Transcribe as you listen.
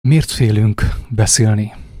Miért félünk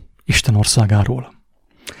beszélni Isten országáról?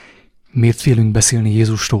 Miért félünk beszélni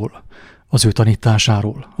Jézusról, az ő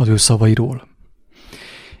tanításáról, az ő szavairól?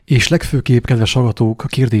 És legfőképp, kedves hallgatók, a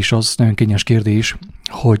kérdés az, nagyon kényes kérdés,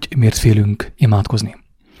 hogy miért félünk imádkozni?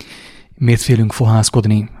 Miért félünk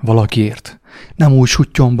fohászkodni valakiért? Nem úgy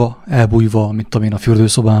suttyomba, elbújva, mint a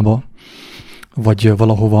fürdőszobába, vagy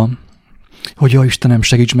valahova, hogy ja Istenem,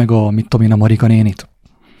 segíts meg a Marika nénit.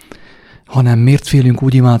 Hanem miért félünk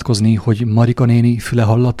úgy imádkozni, hogy Marika néni füle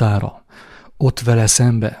hallatára, ott vele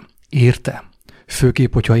szembe, érte.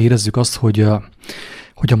 Főképp, hogyha érezzük azt, hogy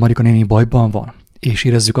a Marika néni bajban van, és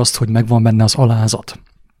érezzük azt, hogy megvan benne az alázat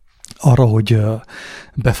arra, hogy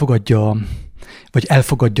befogadja, vagy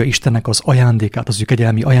elfogadja Istennek az ajándékát, az ő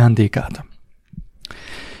kegyelmi ajándékát.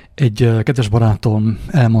 Egy kedves barátom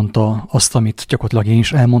elmondta azt, amit gyakorlatilag én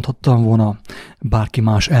is elmondhattam volna, bárki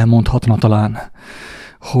más elmondhatna talán,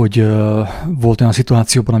 hogy volt olyan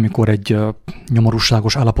szituációban, amikor egy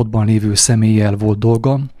nyomorúságos állapotban lévő személlyel volt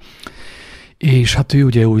dolga, és hát ő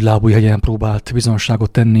ugye úgy lábújhegyen próbált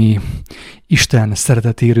bizonyságot tenni Isten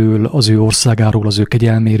szeretetéről, az ő országáról, az ő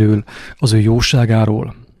kegyelméről, az ő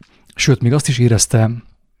jóságáról. Sőt, még azt is érezte,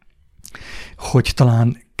 hogy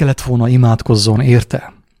talán kellett volna imádkozzon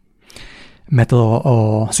érte, mert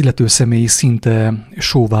az illető személy szinte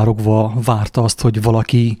sóvárogva várta azt, hogy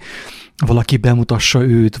valaki bemutassa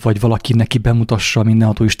őt, vagy valaki neki bemutassa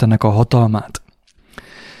mindenható Istennek a hatalmát.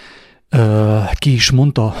 Ki is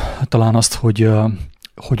mondta talán azt,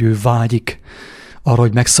 hogy ő vágyik arra,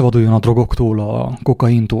 hogy megszabaduljon a drogoktól, a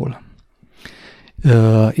kokaintól,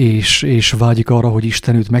 és vágyik arra, hogy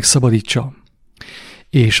Isten őt megszabadítsa.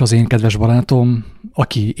 És az én kedves barátom,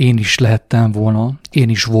 aki én is lehettem volna, én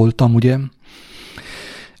is voltam ugye,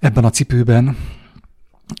 ebben a cipőben,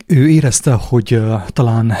 ő érezte, hogy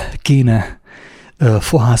talán kéne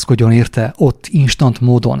fohászkodjon érte ott instant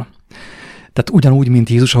módon. Tehát ugyanúgy, mint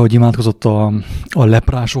Jézus, ahogy imádkozott a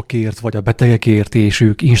leprásokért, vagy a betegekért, és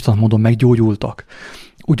ők instant módon meggyógyultak,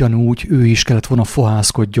 ugyanúgy ő is kellett volna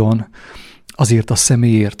fohászkodjon azért a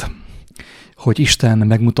személyért, hogy Isten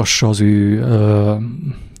megmutassa az ő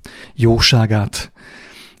jóságát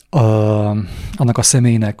annak a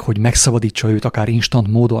személynek, hogy megszabadítsa őt akár instant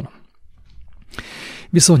módon.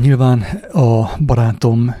 Viszont nyilván a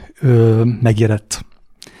barátom megijedt,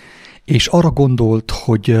 és arra gondolt,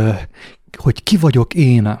 hogy ki vagyok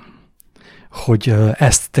én, hogy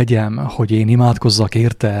ezt tegyem, hogy én imádkozzak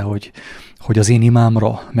érte, hogy az én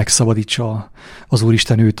imámra megszabadítsa az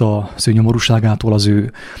Úristen őt az ő nyomorúságától, az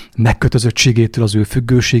ő megkötözöttségétől, az ő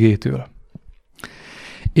függőségétől.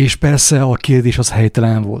 És persze a kérdés az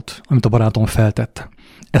helytelen volt, amit a barátom feltett.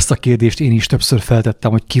 Ezt a kérdést én is többször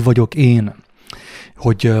feltettem, hogy ki vagyok én,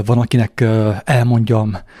 hogy van, akinek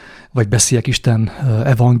elmondjam, vagy beszéljek Isten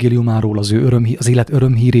evangéliumáról, az élet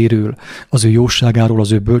örömhíréről, az ő jóságáról,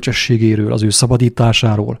 az ő bölcsességéről, az ő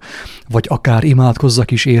szabadításáról, vagy akár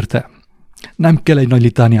imádkozzak is érte. Nem kell egy nagy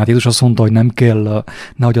litániát. Jézus azt mondta, hogy nem kell,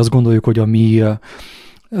 nehogy azt gondoljuk, hogy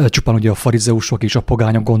csupán ugye a farizeusok és a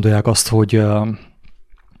pogányok gondolják azt, hogy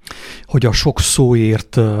a sok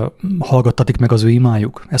szóért hallgattatik meg az ő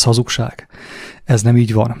imájuk. Ez hazugság. Ez nem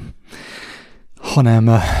így van.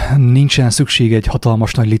 Hanem nincsen szükség egy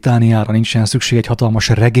hatalmas nagy litániára, nincsen szükség egy hatalmas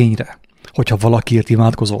regényre, hogyha valakiért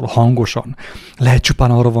imádkozol hangosan. Lehet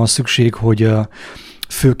csupán arra van szükség, hogy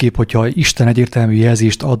főképp, hogyha Isten egyértelmű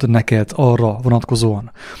jelzést ad neked arra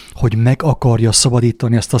vonatkozóan, hogy meg akarja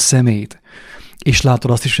szabadítani ezt a személyt, és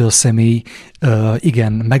látod azt is, hogy a személy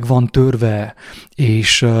igen, meg van törve,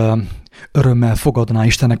 és örömmel fogadná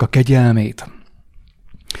Istennek a kegyelmét,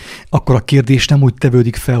 akkor a kérdés nem úgy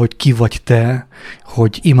tevődik fel, hogy ki vagy te,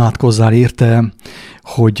 hogy imádkozzál érte,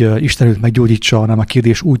 hogy Isten őt meggyógyítsa, hanem a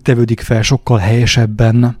kérdés úgy tevődik fel sokkal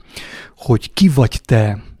helyesebben, hogy ki vagy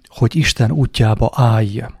te, hogy Isten útjába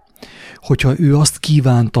állj. Hogyha ő azt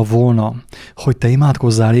kívánta volna, hogy te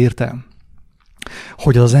imádkozzál érte,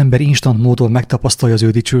 hogy az ember instant módon megtapasztalja az ő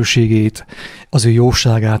dicsőségét, az ő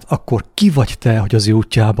jóságát, akkor ki vagy te, hogy az ő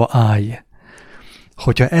útjába állj?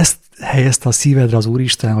 Hogyha ezt helyezte a szívedre az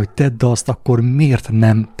Úristen, hogy tedd azt, akkor miért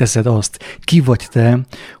nem teszed azt? Ki vagy te,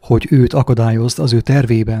 hogy őt akadályozd az ő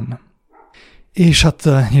tervében? És hát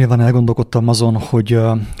nyilván elgondolkodtam azon, hogy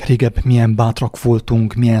régebb milyen bátrak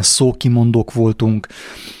voltunk, milyen szókimondók voltunk,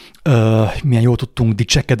 milyen jól tudtunk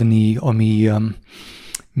dicsekedni a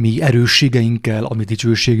mi erősségeinkkel, a mi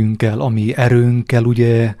dicsőségünkkel, a mi erőnkkel,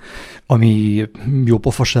 ugye, a mi jó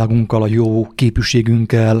pofaságunkkal, a jó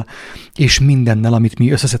képűségünkkel, és mindennel, amit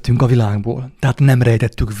mi összeszedtünk a világból. Tehát nem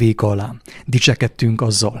rejtettük véka alá, dicsekedtünk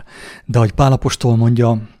azzal. De ahogy Pál apostol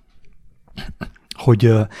mondja,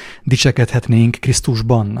 hogy dicsekedhetnénk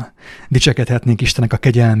Krisztusban, dicsekedhetnénk Istennek a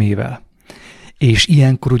kegyelmével. És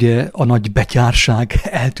ilyenkor ugye a nagy betyárság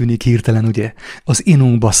eltűnik hirtelen, ugye az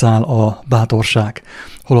inunkba száll a bátorság,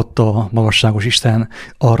 holott a magasságos Isten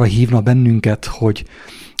arra hívna bennünket, hogy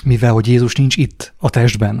mivel hogy Jézus nincs itt a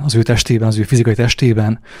testben, az ő testében, az ő fizikai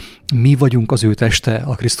testében, mi vagyunk az ő teste,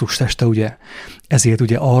 a Krisztus teste, ugye. Ezért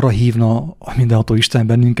ugye arra hívna a mindenható Isten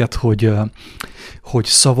bennünket, hogy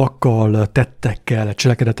szavakkal, tettekkel,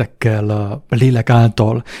 cselekedetekkel, lélek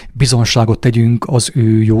által bizonságot tegyünk az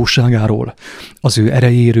ő jóságáról, az ő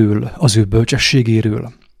erejéről, az ő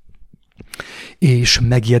bölcsességéről. És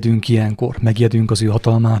megjedünk ilyenkor, megjedünk az ő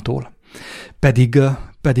hatalmától.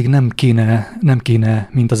 Pedig nem kéne,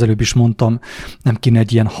 mint az előbb is mondtam, nem kéne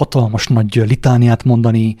egy ilyen hatalmas nagy litániát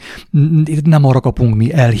mondani, nem arra kapunk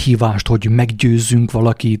mi elhívást, hogy meggyőzzünk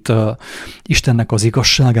valakit Istennek az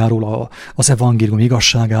igazságáról, az evangélium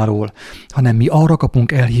igazságáról, hanem mi arra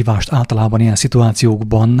kapunk elhívást általában ilyen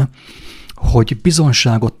szituációkban, hogy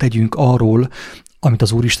bizonságot tegyünk arról, amit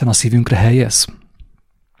az Úristen a szívünkre helyez.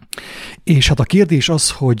 És hát a kérdés az,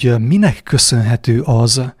 hogy minek köszönhető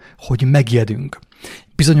az, hogy megjedünk.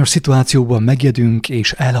 Bizonyos szituációban megjedünk,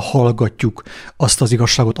 és elhallgatjuk azt az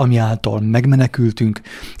igazságot, ami által megmenekültünk,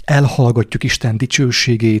 elhallgatjuk Isten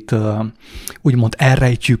dicsőségét, úgymond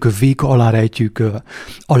elrejtjük, véka alá rejtjük,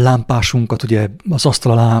 a lámpásunkat ugye az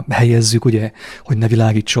asztal alá helyezzük, ugye, hogy ne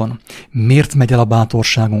világítson. Miért megy el a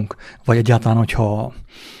bátorságunk? Vagy egyáltalán, hogyha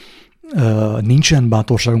nincsen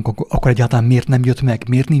bátorságunk, akkor egyáltalán miért nem jött meg?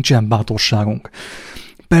 Miért nincsen bátorságunk?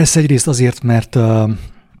 Persze egyrészt azért, mert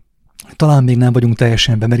talán még nem vagyunk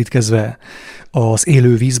teljesen bemerítkezve az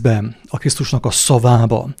élő vízbe, a Krisztusnak a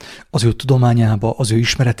szavába, az ő tudományába, az ő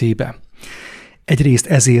ismeretébe. Egyrészt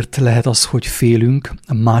ezért lehet az, hogy félünk,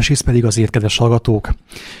 másrészt pedig azért, kedves hallgatók,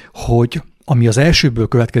 hogy ami az elsőből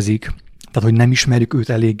következik, tehát hogy nem ismerjük őt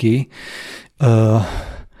eléggé,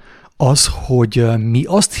 az, hogy mi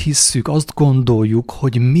azt hisszük, azt gondoljuk,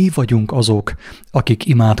 hogy mi vagyunk azok, akik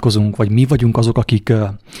imádkozunk, vagy mi vagyunk azok,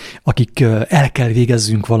 akik el kell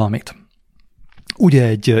végezzünk valamit. Ugye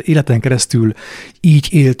egy életen keresztül így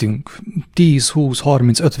éltünk, 10, 20,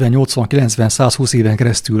 30, 50, 80, 90, 120 éven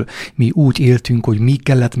keresztül mi úgy éltünk, hogy mi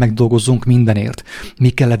kellett megdolgozzunk mindenért, mi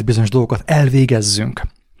kellett bizonyos dolgokat elvégezzünk.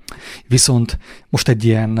 Viszont most egy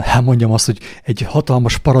ilyen, mondjam azt, hogy egy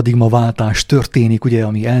hatalmas paradigmaváltás történik ugye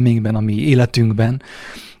a mi elménkben, a mi életünkben,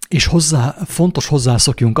 és fontos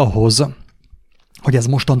hozzászokjunk ahhoz, hogy ez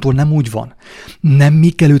mostantól nem úgy van. Nem mi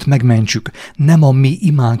kell őt megmentsük, nem a mi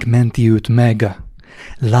imánk menti őt meg.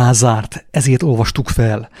 Lázárt, ezért olvastuk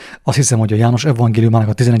fel. Azt hiszem, hogy a János evangéliumának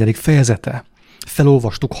a 11. fejezete.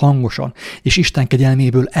 Felolvastuk hangosan, és Isten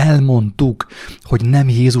kegyelméből elmondtuk, hogy nem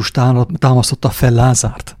Jézus támasztotta fel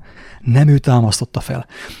Lázárt. Nem ő támasztotta fel.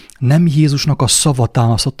 Nem Jézusnak a szava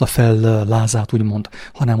támasztotta fel Lázárt, úgymond,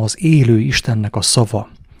 hanem az élő Istennek a szava.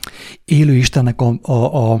 Élő Istennek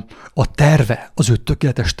a terve, az ő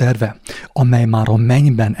tökéletes terve, amely már a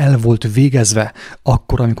mennyben el volt végezve,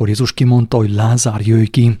 akkor, amikor Jézus kimondta, hogy Lázár, jöjj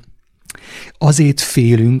ki. Azért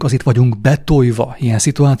félünk, azért vagyunk betolva ilyen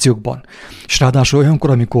szituációkban. És ráadásul olyankor,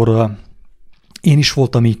 amikor én is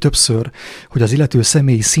voltam így többször, hogy az illető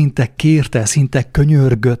személy szinte kérte, szinte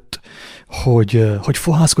könyörgött, hogy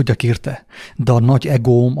fohászkodjak érte. De a nagy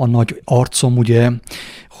egóm, a nagy arcom, ugye,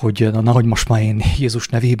 hogy nahogy most már én Jézus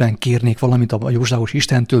nevében kérnék valamit a jóságos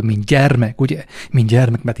Istentől, mint gyermek, ugye? Mint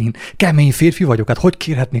gyermek, mert én kemény férfi vagyok, hát hogy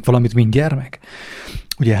kérhetnék valamit, mint gyermek?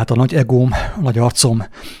 Ugye, hát a nagy egóm, a nagy arcom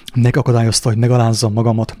megakadályozta, hogy megalázzam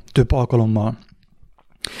magamat több alkalommal.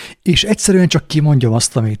 És egyszerűen csak kimondjam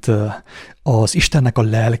azt, amit az Istennek a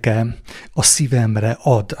lelke a szívemre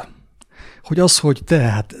ad. Hogy az, hogy te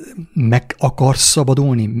hát meg akarsz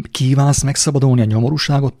szabadulni, kívánsz megszabadulni a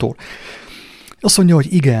nyomorúságottól. Azt mondja,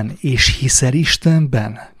 hogy igen, és hiszel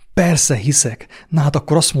Istenben? Persze hiszek. Na hát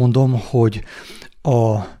akkor azt mondom, hogy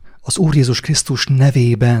az Úr Jézus Krisztus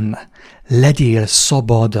nevében legyél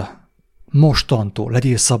szabad. Mostantól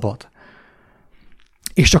legyél szabad.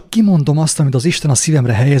 És csak kimondom azt, amit az Isten a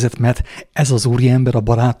szívemre helyezett, mert ez az úriember, a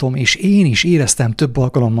barátom, és én is éreztem több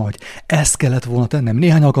alkalommal, hogy ezt kellett volna tennem.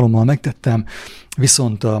 Néhány alkalommal megtettem,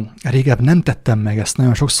 viszont régebb nem tettem meg ezt.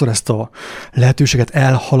 Nagyon sokszor ezt a lehetőséget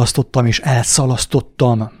elhalasztottam és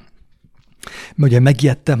elszalasztottam. Mert ugye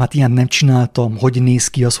megijedtem, hát ilyen nem csináltam, hogy néz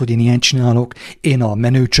ki az, hogy én ilyen csinálok. Én a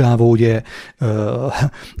menőcsávó, ugye,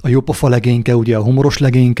 a jópofa legényke, ugye a humoros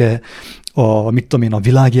legényke, a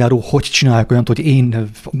világjáró, hogy csinálják olyant, hogy én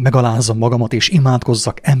megalázzam magamat és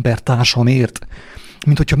imádkozzak embertársamért,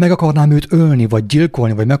 mint hogyha meg akarnám őt ölni, vagy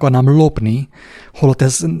gyilkolni, vagy meg akarnám lopni, holott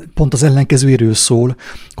ez pont az ellenkezőjéről szól,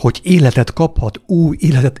 hogy életet kaphat, új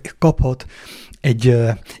életet kaphat,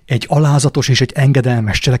 egy alázatos és egy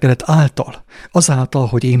engedelmes cselekedet által. Azáltal,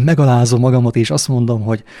 hogy én megalázom magamat, és azt mondom,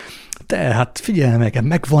 hogy hát figyelj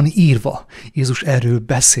meg van írva. Jézus erről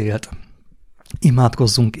beszélt.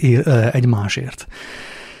 Imádkozzunk egymásért.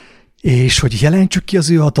 És hogy jelentsük ki az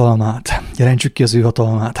ő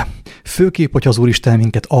hatalmát. Főképp, hogyha az Úristen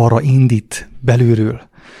minket arra indít belülről.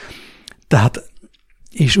 Tehát,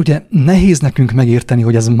 és ugye nehéz nekünk megérteni,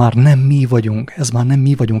 hogy ez már nem mi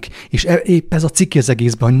vagyunk, és épp ez a cikk az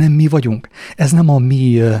egészben, hogy nem mi vagyunk. Ez nem a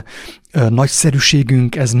mi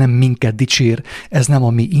nagyszerűségünk, ez nem minket dicsér, ez nem a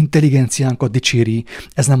mi intelligenciánkat dicséri,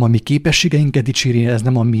 ez nem a mi képességeinket dicséri, ez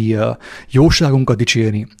nem a mi jóságunkat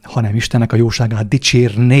dicséri, hanem Istennek a jóságát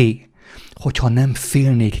dicsérné, hogyha nem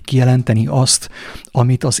félnék kijelenteni azt,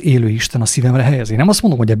 amit az élő Isten a szívemre helyez. Én nem azt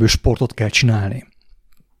mondom, hogy ebből sportot kell csinálni.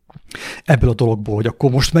 Ebből a dologból, hogy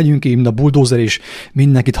akkor most megyünk így, mint a buldózer, és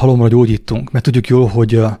mindenkit halomra gyógyítunk, mert tudjuk jól,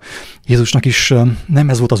 hogy Jézusnak is nem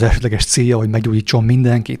ez volt az elsődleges célja, hogy meggyógyítson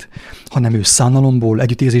mindenkit, hanem ő szánalomból,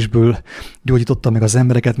 együttérzésből gyógyította meg az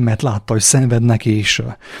embereket, mert látta, hogy szenvednek, és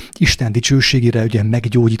Isten dicsőségére ugye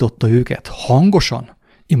meggyógyította őket. Hangosan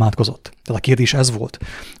imádkozott. Tehát a kérdés ez volt,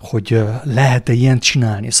 hogy lehet-e ilyent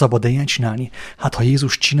csinálni, szabad-e ilyent csinálni? Hát ha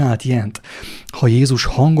Jézus csinált ilyent, ha Jézus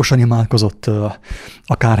hangosan imádkozott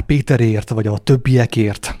akár Péterért, vagy a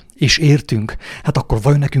többiekért, és értünk, hát akkor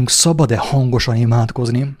vajon nekünk szabad-e hangosan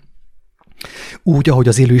imádkozni? Úgy, ahogy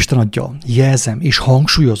az élő Isten adja, jelzem és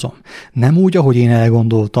hangsúlyozom. Nem úgy, ahogy én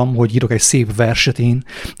elgondoltam, hogy írok egy szép verset én,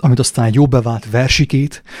 amit aztán egy jó bevált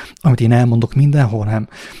versikét, amit én elmondok mindenhol, nem.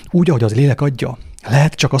 Úgy, ahogy az lélek adja.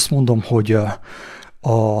 Lehet csak azt mondom, hogy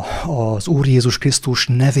az Úr Jézus Krisztus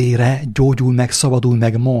nevére gyógyul meg, szabadul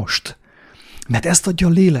meg most. Mert ezt adja a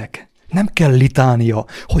lélek. Nem kell litánia,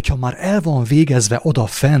 hogyha már el van végezve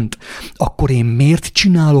odafent, akkor én miért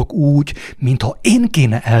csinálok úgy, mintha én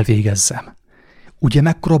kéne elvégezzem? Ugye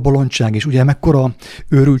mekkora bolondság, és ugye mekkora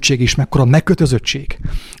őrültség, és mekkora megkötözöttség.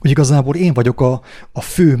 Úgy igazából én vagyok a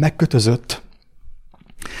fő megkötözött,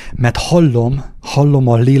 mert hallom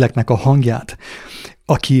a léleknek a hangját,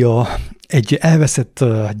 aki egy elveszett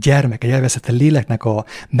gyermek, egy elveszett léleknek a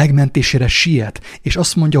megmentésére siet, és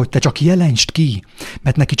azt mondja, hogy te csak jelentsd ki,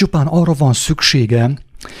 mert neki csupán arra van szüksége,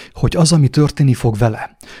 hogy az, ami történni fog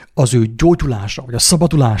vele, az ő gyógyulása, vagy a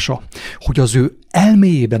szabadulása, hogy az ő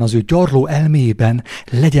elméjében, az ő gyarló elméjében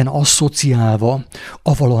legyen asszociálva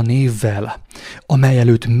avval a névvel, amely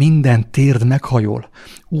előtt minden térd meghajol,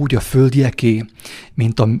 úgy a földieké,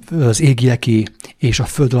 mint az égieké, és a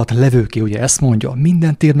föld alatt levőké, ugye ezt mondja,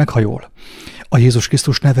 minden térd meghajol a Jézus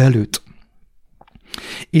Krisztus neve előtt.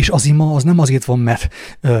 És az ima az nem azért van, mert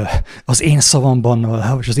az én szavamban,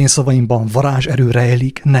 és az én szavaimban varázserő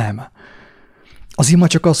rejlik, nem. Az ima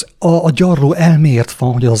csak a gyarló elméért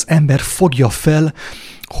van, hogy az ember fogja fel,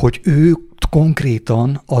 hogy ő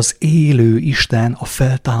konkrétan az élő Isten, a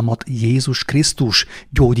feltámadt Jézus Krisztus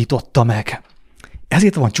gyógyította meg.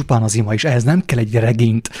 Ezért van csupán az ima, és ehhez nem kell egy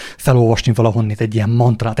regényt felolvasni valahonnét, egy ilyen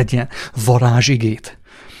mantrát, egy ilyen varázsigét.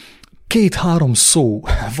 2-3 szó,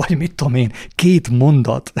 vagy mit tudom én, 2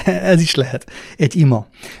 mondat, ez is lehet egy ima.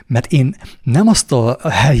 Mert én nem azt a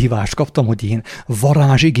elhívást kaptam, hogy én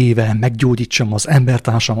varázsigével meggyógyítsam az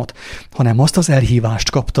embertársamat, hanem azt az elhívást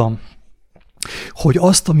kaptam, hogy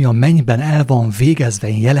azt, ami a mennyben el van végezve,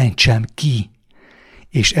 én jelentsem ki.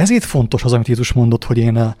 És ezért fontos az, amit Jézus mondott,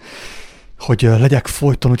 hogy legyek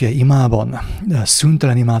folyton ugye imában,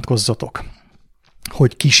 szüntelen imádkozzatok,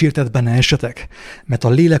 hogy kísértetben ne esetek, mert a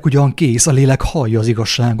lélek ugyan kész, a lélek hallja az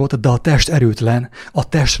igazságot, de a test erőtlen, a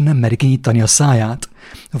test nem meri kinyitani a száját,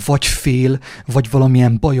 vagy fél, vagy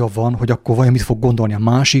valamilyen baja van, hogy akkor vajon mit fog gondolni a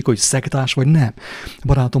másik, hogy szektás, vagy nem.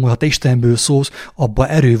 Barátom, hogy ha te Istenből szólsz, abban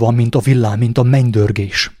erő van, mint a villám, mint a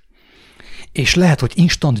mennydörgés. És lehet, hogy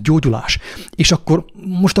instant gyógyulás. És akkor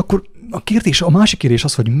a másik kérdés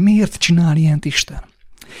az, hogy miért csinál ilyent Isten?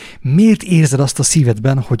 Miért érzed azt a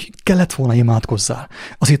szívedben, hogy kellett volna imádkozzál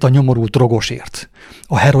azért a nyomorult drogosért,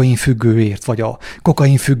 a heroin függőért, vagy a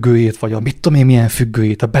kokain függőért, vagy a mit tudom én milyen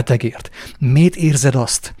függőért, a betegért? Miért érzed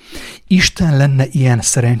azt? Isten lenne ilyen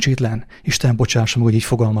szerencsétlen? Isten bocsássa meg, hogy így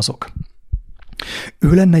fogalmazok.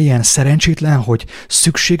 Ő lenne ilyen szerencsétlen, hogy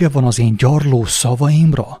szüksége van az én gyarló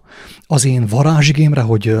szavaimra, az én varázsigémre,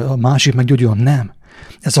 hogy a másik meggyógyuljon? Nem.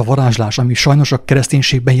 Ez a varázslás, ami sajnos a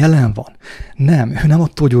kereszténységben jelen van. Nem, ő nem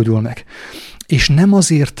attól gyógyul meg. És nem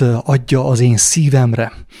azért adja az én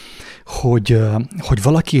szívemre, hogy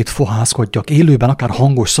valakit fohászkodjak élőben, akár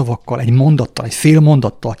hangos szavakkal, egy mondattal, egy fél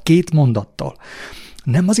mondattal, 2 mondattal.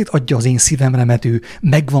 Nem azért adja az én szívemre, mert ő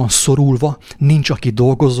meg van szorulva, nincs aki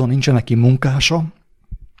dolgozzon, nincsen neki munkása,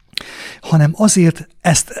 hanem azért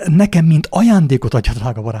ezt nekem, mint ajándékot adja,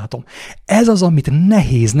 drága barátom. Ez az, amit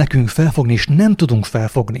nehéz nekünk felfogni, és nem tudunk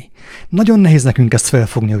felfogni. Nagyon nehéz nekünk ezt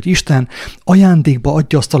felfogni, hogy Isten ajándékba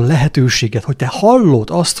adja azt a lehetőséget, hogy te hallod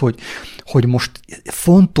azt, hogy most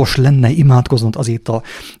fontos lenne imádkoznod azért a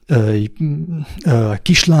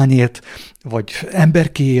kislányért, vagy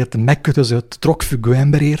emberkéért, megkötözött, drogfüggő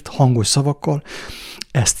emberért, hangos szavakkal.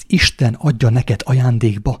 Ezt Isten adja neked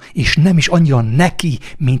ajándékba, és nem is annyira neki,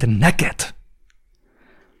 mint neked.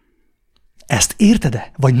 Ezt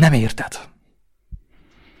érted-e, vagy nem érted?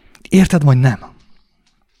 Érted, vagy nem?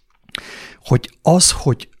 Hogy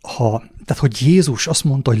Jézus azt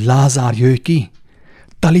mondta, hogy Lázár, jöjj ki,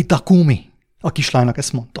 talita kumi, a kislánynak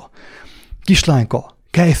ezt mondta. Kislányka,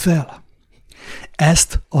 kelj fel!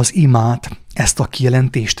 Ezt az imát, ezt a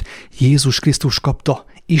kijelentést Jézus Krisztus kapta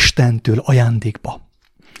Istentől ajándékba.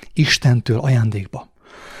 Istentől ajándékba.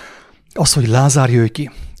 Az, hogy Lázár jöjj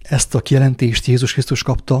ki, ezt a kijelentést Jézus Krisztus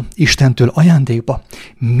kapta Istentől ajándékba.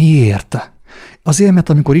 Miért? Azért, mert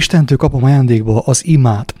amikor Istentől kapom ajándékba az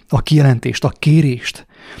imát, a kijelentést, a kérést,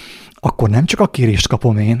 akkor nem csak a kérést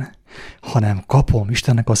kapom én, hanem kapom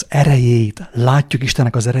Istennek az erejét, látjuk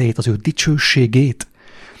Istennek az erejét, az ő dicsőségét.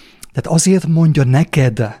 Tehát azért mondja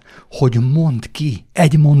neked, hogy mondd ki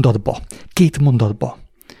egy mondatba, 2 mondatba.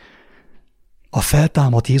 A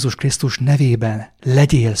feltámadt Jézus Krisztus nevében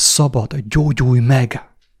legyél szabad, gyógyulj meg,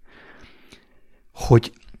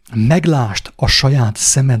 hogy meglásd a saját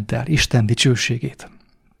szemeddel Isten dicsőségét.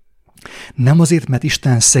 Nem azért, mert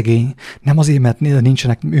Isten szegény, nem azért, mert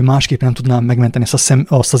nincsenek, ő másképp nem tudná megmenteni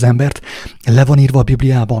azt az embert. Le van írva a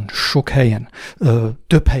Bibliában sok helyen,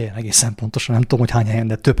 több helyen egészen pontosan, nem tudom, hogy hány helyen,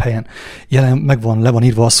 de több helyen le van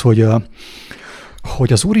írva az,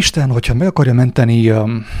 hogy az Úristen, hogyha meg akarja menteni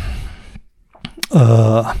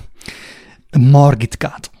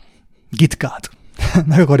Gitkát,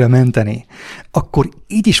 meg akarja menteni, akkor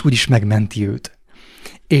így is úgy is megmenti őt.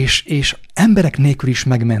 És emberek nélkül is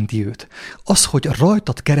megmenti őt. Az, hogy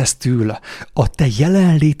rajtad keresztül a te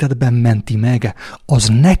jelenlétedben menti meg, az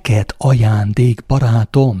neked ajándék,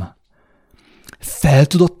 barátom. Fel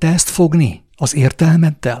tudod te ezt fogni az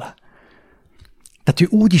értelmeddel?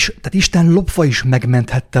 Tehát Isten lopva is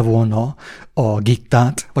megmenthette volna a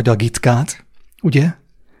Gittát, vagy a Gitkát, ugye?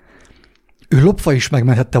 Ő lopva is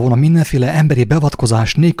megmenthette volna mindenféle emberi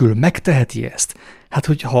beavatkozás nélkül, megteheti ezt. Hát,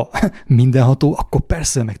 hogyha mindenható, akkor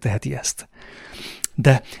persze megteheti ezt.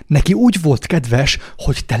 De neki úgy volt kedves,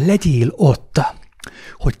 hogy te legyél ott,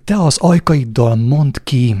 hogy te az ajkaiddal mondd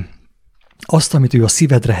ki azt, amit ő a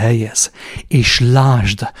szívedre helyez, és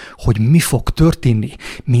lásd, hogy mi fog történni,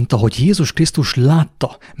 mint ahogy Jézus Krisztus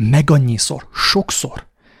látta meg annyiszor, sokszor,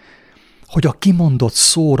 hogy a kimondott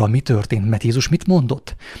szóra mi történt, mert Jézus mit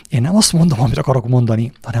mondott? Én nem azt mondom, amit akarok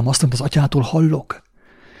mondani, hanem azt, amit az atyától hallok.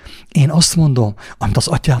 Én azt mondom, amit az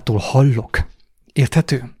atyától hallok.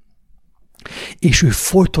 Érthető? És ő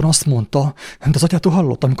folyton azt mondta, amit az atyától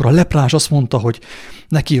hallott, amikor a leprás azt mondta, hogy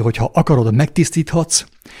neki, hogyha akarod, megtisztíthatsz.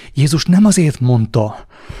 Jézus nem azért mondta,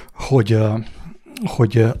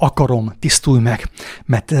 hogy akarom, tisztulj meg,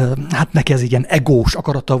 mert hát neki ez ilyen egós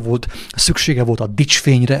akarata volt, szüksége volt a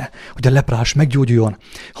dicsfényre, hogy a leprás meggyógyuljon,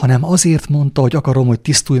 hanem azért mondta, hogy akarom, hogy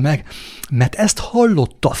tisztulj meg, mert ezt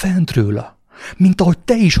hallotta fentről, mint ahogy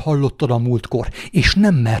te is hallottad a múltkor, és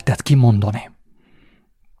nem merted kimondani.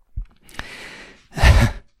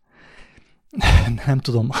 Nem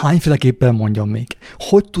tudom, hányféleképpen mondjam még.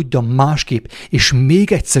 Hogy tudjam másképp és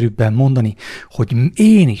még egyszerűbben mondani, hogy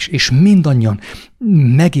én is és mindannyian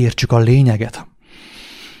megértsük a lényeget.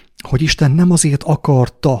 Hogy Isten nem azért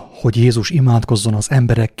akarta, hogy Jézus imádkozzon az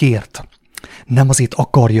emberekért. Nem azért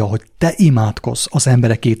akarja, hogy te imádkozz az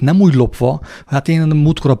emberekért, nem úgy lopva, hát én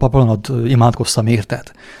múltkor a papalonat imádkoztam,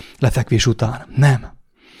 érted? Lefekvés után. Nem.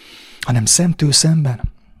 Hanem szemtől szemben.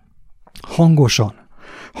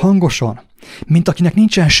 Hangosan, mint akinek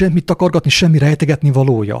nincsen semmit takargatni, semmi rejtegetni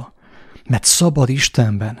valója. Mert szabad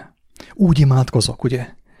Istenben. Úgy imádkozok, ugye?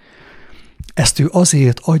 Ezt ő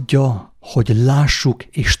azért adja, hogy lássuk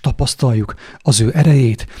és tapasztaljuk az ő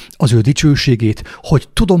erejét, az ő dicsőségét, hogy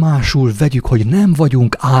tudomásul vegyük, hogy nem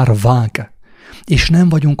vagyunk árvák, és nem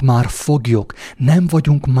vagyunk már foglyok, nem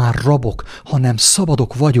vagyunk már rabok, hanem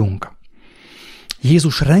szabadok vagyunk.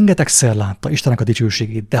 Jézus rengetegszer látta Istennek a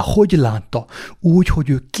dicsőségét, de hogy látta? Úgy, hogy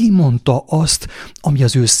ő kimondta azt, ami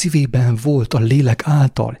az ő szívében volt a lélek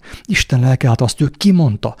által. Isten lelke által azt ő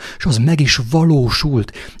kimondta, és az meg is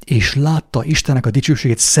valósult, és látta Istennek a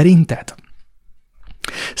dicsőségét szerinted.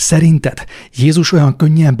 Szerinted Jézus olyan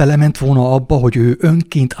könnyen belement volna abba, hogy ő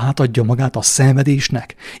önként átadja magát a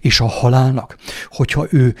szenvedésnek és a halálnak, hogyha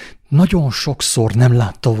ő nagyon sokszor nem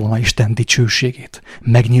látta volna Isten dicsőségét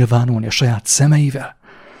megnyilvánulni a saját szemeivel?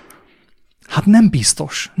 Hát nem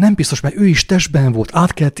biztos, mert ő is testben volt,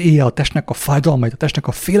 át kellett élje a testnek a fájdalmait, a testnek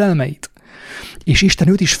a félelmeit, és Isten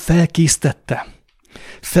őt is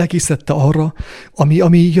felkésztette arra,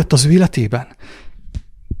 ami jött az ő életében.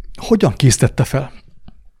 Hogyan késztette fel?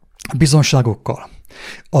 Bizonságokkal.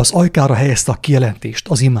 Az ajkára helyezte a kijelentést,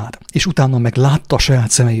 az imád, és utána meg látta a saját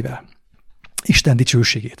szemeivel Isten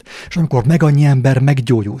dicsőségét. És amikor meg annyi ember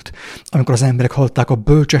meggyógyult, amikor az emberek hallották a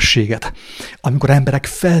bölcsességet, amikor emberek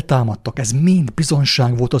feltámadtak, ez mind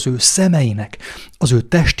bizonság volt az ő szemeinek, az ő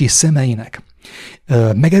testi szemeinek.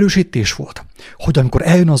 Megerősítés volt, hogy amikor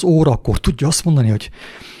eljön az óra, akkor tudja azt mondani, hogy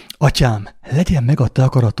Atyám, legyen meg a te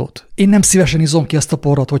akaratod. Én nem szívesen izom ki ezt a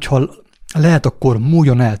porrat, hogyha lehet, akkor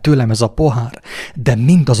múljon el tőlem ez a pohár, de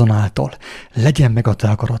mindazonáltal legyen meg a te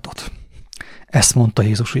akaratod. Ezt mondta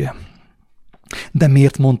Jézus, ugye? De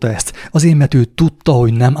miért mondta ezt? Azért, mert ő tudta,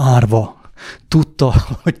 hogy nem árva. Tudta,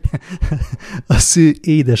 hogy az ő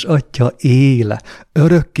édes atya él,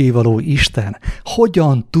 örökkévaló Isten.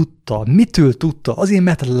 Hogyan tudta? Mitől tudta? Azért,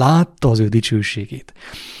 mert látta az ő dicsőségét.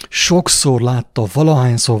 Sokszor látta,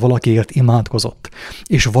 valahányszor valakiért imádkozott,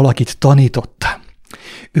 és valakit tanított.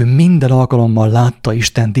 Ő minden alkalommal látta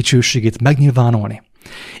Isten dicsőségét megnyilvánulni.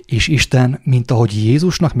 És Isten, mint ahogy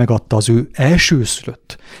Jézusnak megadta az ő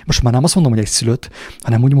elsőszülött, most már nem azt mondom, hogy egyszülött,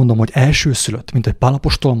 hanem úgy mondom, hogy elsőszülött, mint ahogy Pál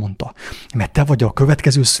apostol mondta, mert te vagy a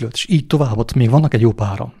következő szülött, és így tovább, ott még vannak egy jó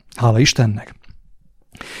páran. Hála Istennek.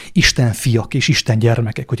 Isten fiak és Isten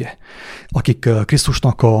gyermekek, ugye, akik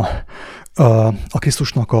Krisztusnak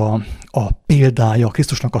a példája,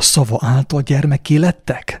 Krisztusnak a szava által gyermekké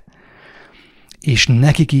lettek. És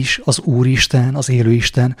nekik is az Úristen, az élő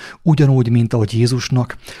Isten, ugyanúgy, mint ahogy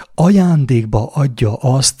Jézusnak, ajándékba adja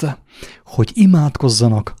azt, hogy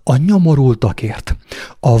imádkozzanak a nyomorultakért,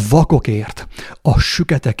 a vakokért, a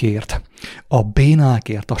süketekért, a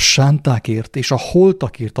bénákért, a sántákért és a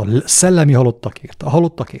holtakért, a szellemi halottakért,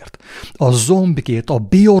 a zombikért, a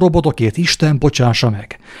biorobotokért. Isten bocsássa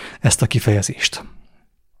meg ezt a kifejezést.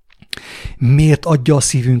 Miért adja a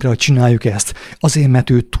szívünkre, hogy csináljuk ezt? Azért, mert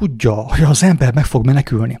ő tudja, hogy az ember meg fog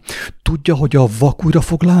menekülni. Tudja, hogy a vak újra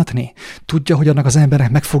fog látni. Tudja, hogy annak az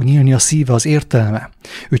embernek meg fog nyílni a szíve, az értelme.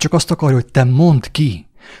 Ő csak azt akarja, hogy te mondd ki,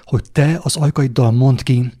 hogy te az ajkaiddal mondd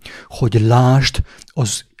ki, hogy lásd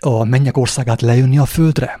a mennyek országát lejönni a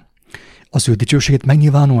földre. Az ő dicsőségét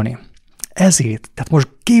megnyilvánulni. Ezért, tehát most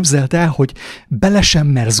képzeld el, hogy bele sem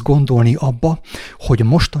mersz gondolni abba, hogy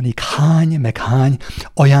mostanig hány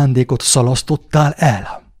ajándékot szalasztottál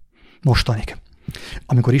el. Mostanig.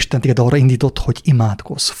 Amikor Isten téged arra indított, hogy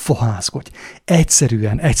imádkozz, fohászkodj,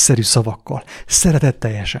 egyszerű szavakkal,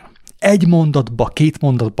 szeretetteljesen, egy mondatba, két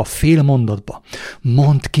mondatba, fél mondatba,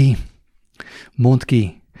 mondd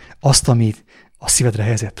ki azt, amit a szívedre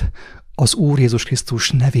helyezett. Az Úr Jézus Krisztus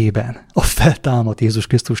nevében, a feltámadt Jézus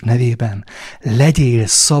Krisztus nevében legyél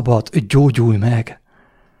szabad, gyógyulj meg.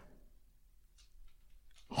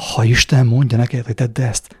 Ha Isten mondja neked, hogy tedd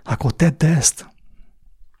ezt, akkor tedd ezt.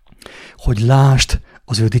 Hogy lásd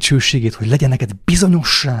az ő dicsőségét, hogy legyen neked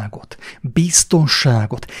bizonyosságot,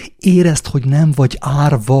 biztonságot. Érezd, hogy nem vagy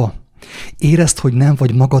árva. Érezd, hogy nem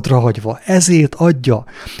vagy magadra hagyva. Ezért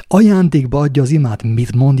ajándékba adja az imát.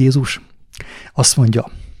 Mit mond Jézus? Azt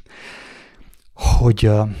mondja, hogy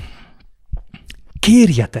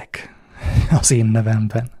kérjetek az én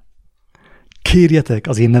nevemben. Kérjetek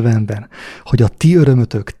az én nevemben, hogy a ti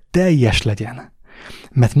örömötök teljes legyen.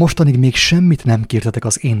 Mert mostanig még semmit nem kértetek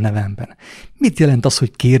az én nevemben. Mit jelent az,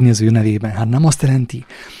 hogy kérni az ő nevében? Hát nem azt jelenti,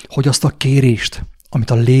 hogy azt a kérést, amit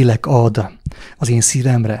a lélek ad az én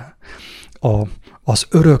szívemre, az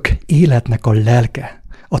örök életnek a lelke,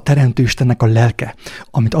 a Teremtő Istennek a lelke,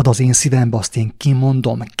 amit ad az én szívembe, azt én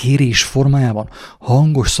kimondom, kérés formájában,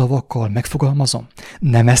 hangos szavakkal megfogalmazom.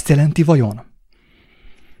 Nem ezt jelenti vajon?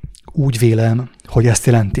 Úgy vélem, hogy ezt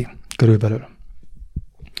jelenti körülbelül.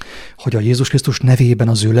 Hogy a Jézus Krisztus nevében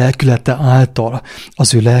az ő lelkülete által,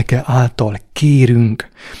 az ő lelke által kérünk,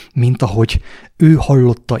 mint ahogy ő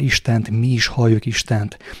hallotta Istent, mi is halljuk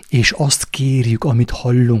Istent, és azt kérjük, amit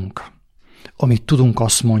hallunk. Amit tudunk,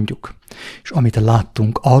 azt mondjuk, és amit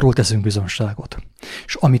láttunk, arról teszünk bizonságot.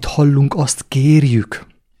 És amit hallunk, azt kérjük,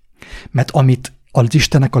 mert amit az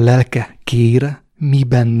Istennek a lelke kér, mi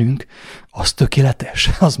bennünk, az tökéletes,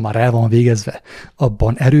 az már el van végezve.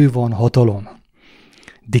 Abban erő van, hatalom.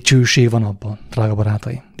 Dicsőség van abban, drága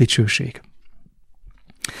barátaim, dicsőség.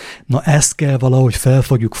 Na ezt kell valahogy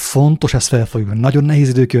felfogjuk, fontos ezt felfogjuk, nagyon nehéz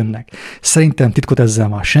idők jönnek. Szerintem titkot ezzel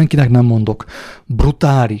már senkinek nem mondok.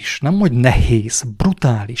 Brutális, nem hogy nehéz,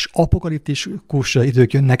 brutális, apokaliptikus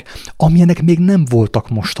idők jönnek, amilyenek még nem voltak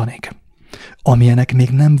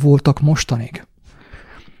mostanig.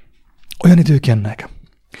 Olyan idők jönnek.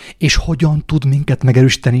 És hogyan tud minket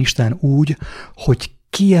megerősíteni Isten úgy, hogy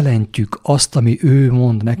kijelentjük azt, ami ő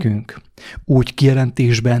mond nekünk. Úgy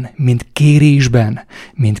kijelentésben, mint kérésben,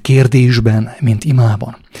 mint kérdésben, mint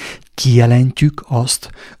imában. Kijelentjük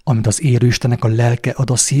azt, amit az élő Istennek a lelke ad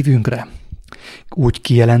a szívünkre. Úgy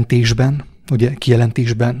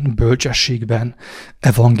kijelentésben, bölcsességben,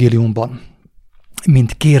 evangéliumban,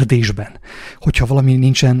 mint kérdésben. Hogyha valami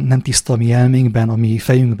nincsen, nem tiszta a mi elménkben, a mi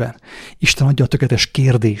fejünkben, Isten adja a tökéletes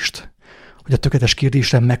kérdést, hogy a tökéletes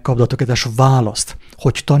kérdésre megkapd a tökéletes választ,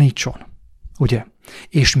 hogy tanítson, ugye?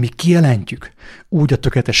 És mi kijelentjük úgy a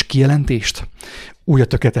tökéletes kijelentést, úgy a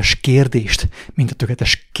tökéletes kérdést, mint a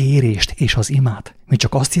tökéletes kérést és az imát. Mi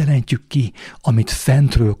csak azt jelentjük ki, amit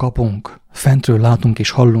fentről kapunk, fentről látunk és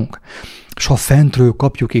hallunk. És ha fentről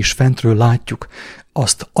kapjuk és fentről látjuk,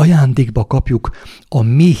 azt ajándékba kapjuk a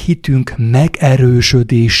mi hitünk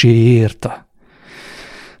megerősödéséért.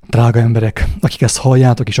 Drága emberek, akik ezt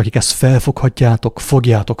halljátok, és akik ezt felfoghatjátok,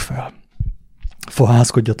 fogjátok fel.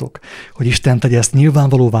 Fohászkodjatok, hogy Isten tegye ezt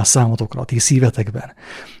nyilvánvalóvá számotokra a ti szívetekben,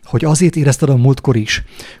 hogy azért érezted a múltkor is,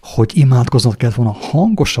 hogy imádkoznod kellett volna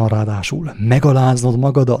hangosan ráadásul, megaláznod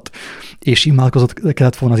magadat, és imádkoznod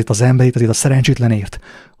kellett volna azért az emberét, azért a szerencsétlenért,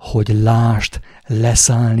 hogy lásd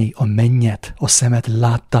leszállni a mennyet a szemed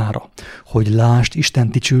láttára, hogy lásd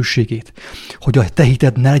Isten dicsőségét, hogy a te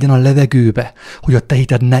hited ne legyen a levegőbe, hogy a te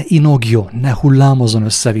hited ne inogjon, ne hullámozzon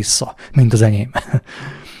össze-vissza, mint az enyém,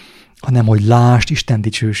 hanem hogy lásd Isten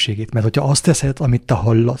dicsőségét, mert hogyha azt teszed, amit te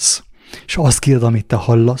hallasz, és azt kéred, amit te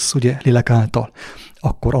hallasz, ugye, lélek által,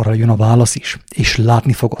 akkor arra jön a válasz is, és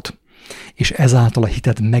látni fogod. És ezáltal a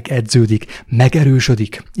hited megedződik,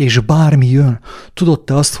 megerősödik, és bármi jön. Tudod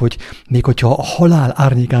te azt, hogy még hogyha a halál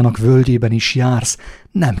árnyékának völgyében is jársz,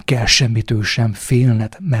 nem kell semmitől sem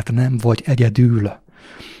félned, mert nem vagy egyedül.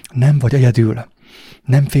 Nem vagy egyedül.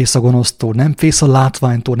 Nem félsz a gonosztól, nem félsz a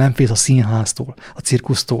látványtól, nem félsz a színháztól, a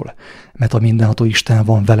cirkusztól, mert a mindenható Isten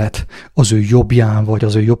van veled, az ő jobbján vagy,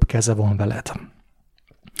 az ő jobb keze van veled.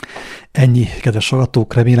 Ennyi, kedves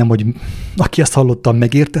hallgatók, remélem, hogy aki ezt hallotta,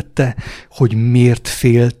 megértette, hogy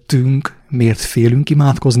miért félünk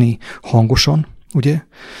imádkozni hangosan, ugye?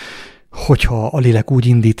 Hogyha a lélek úgy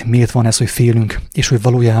indít, miért van ez, hogy félünk, és hogy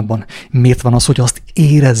valójában miért van az, hogy azt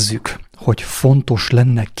érezzük, hogy fontos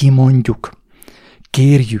lenne, kimondjuk,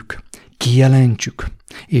 kérjük, kijelentsük,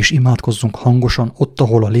 és imádkozzunk hangosan ott,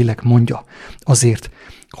 ahol a lélek mondja, azért,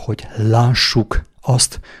 hogy lássuk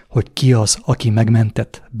azt, hogy ki az, aki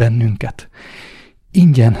megmentett bennünket.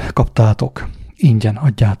 Ingyen kaptátok, ingyen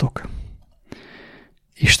adjátok.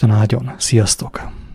 Isten áldjon, sziasztok!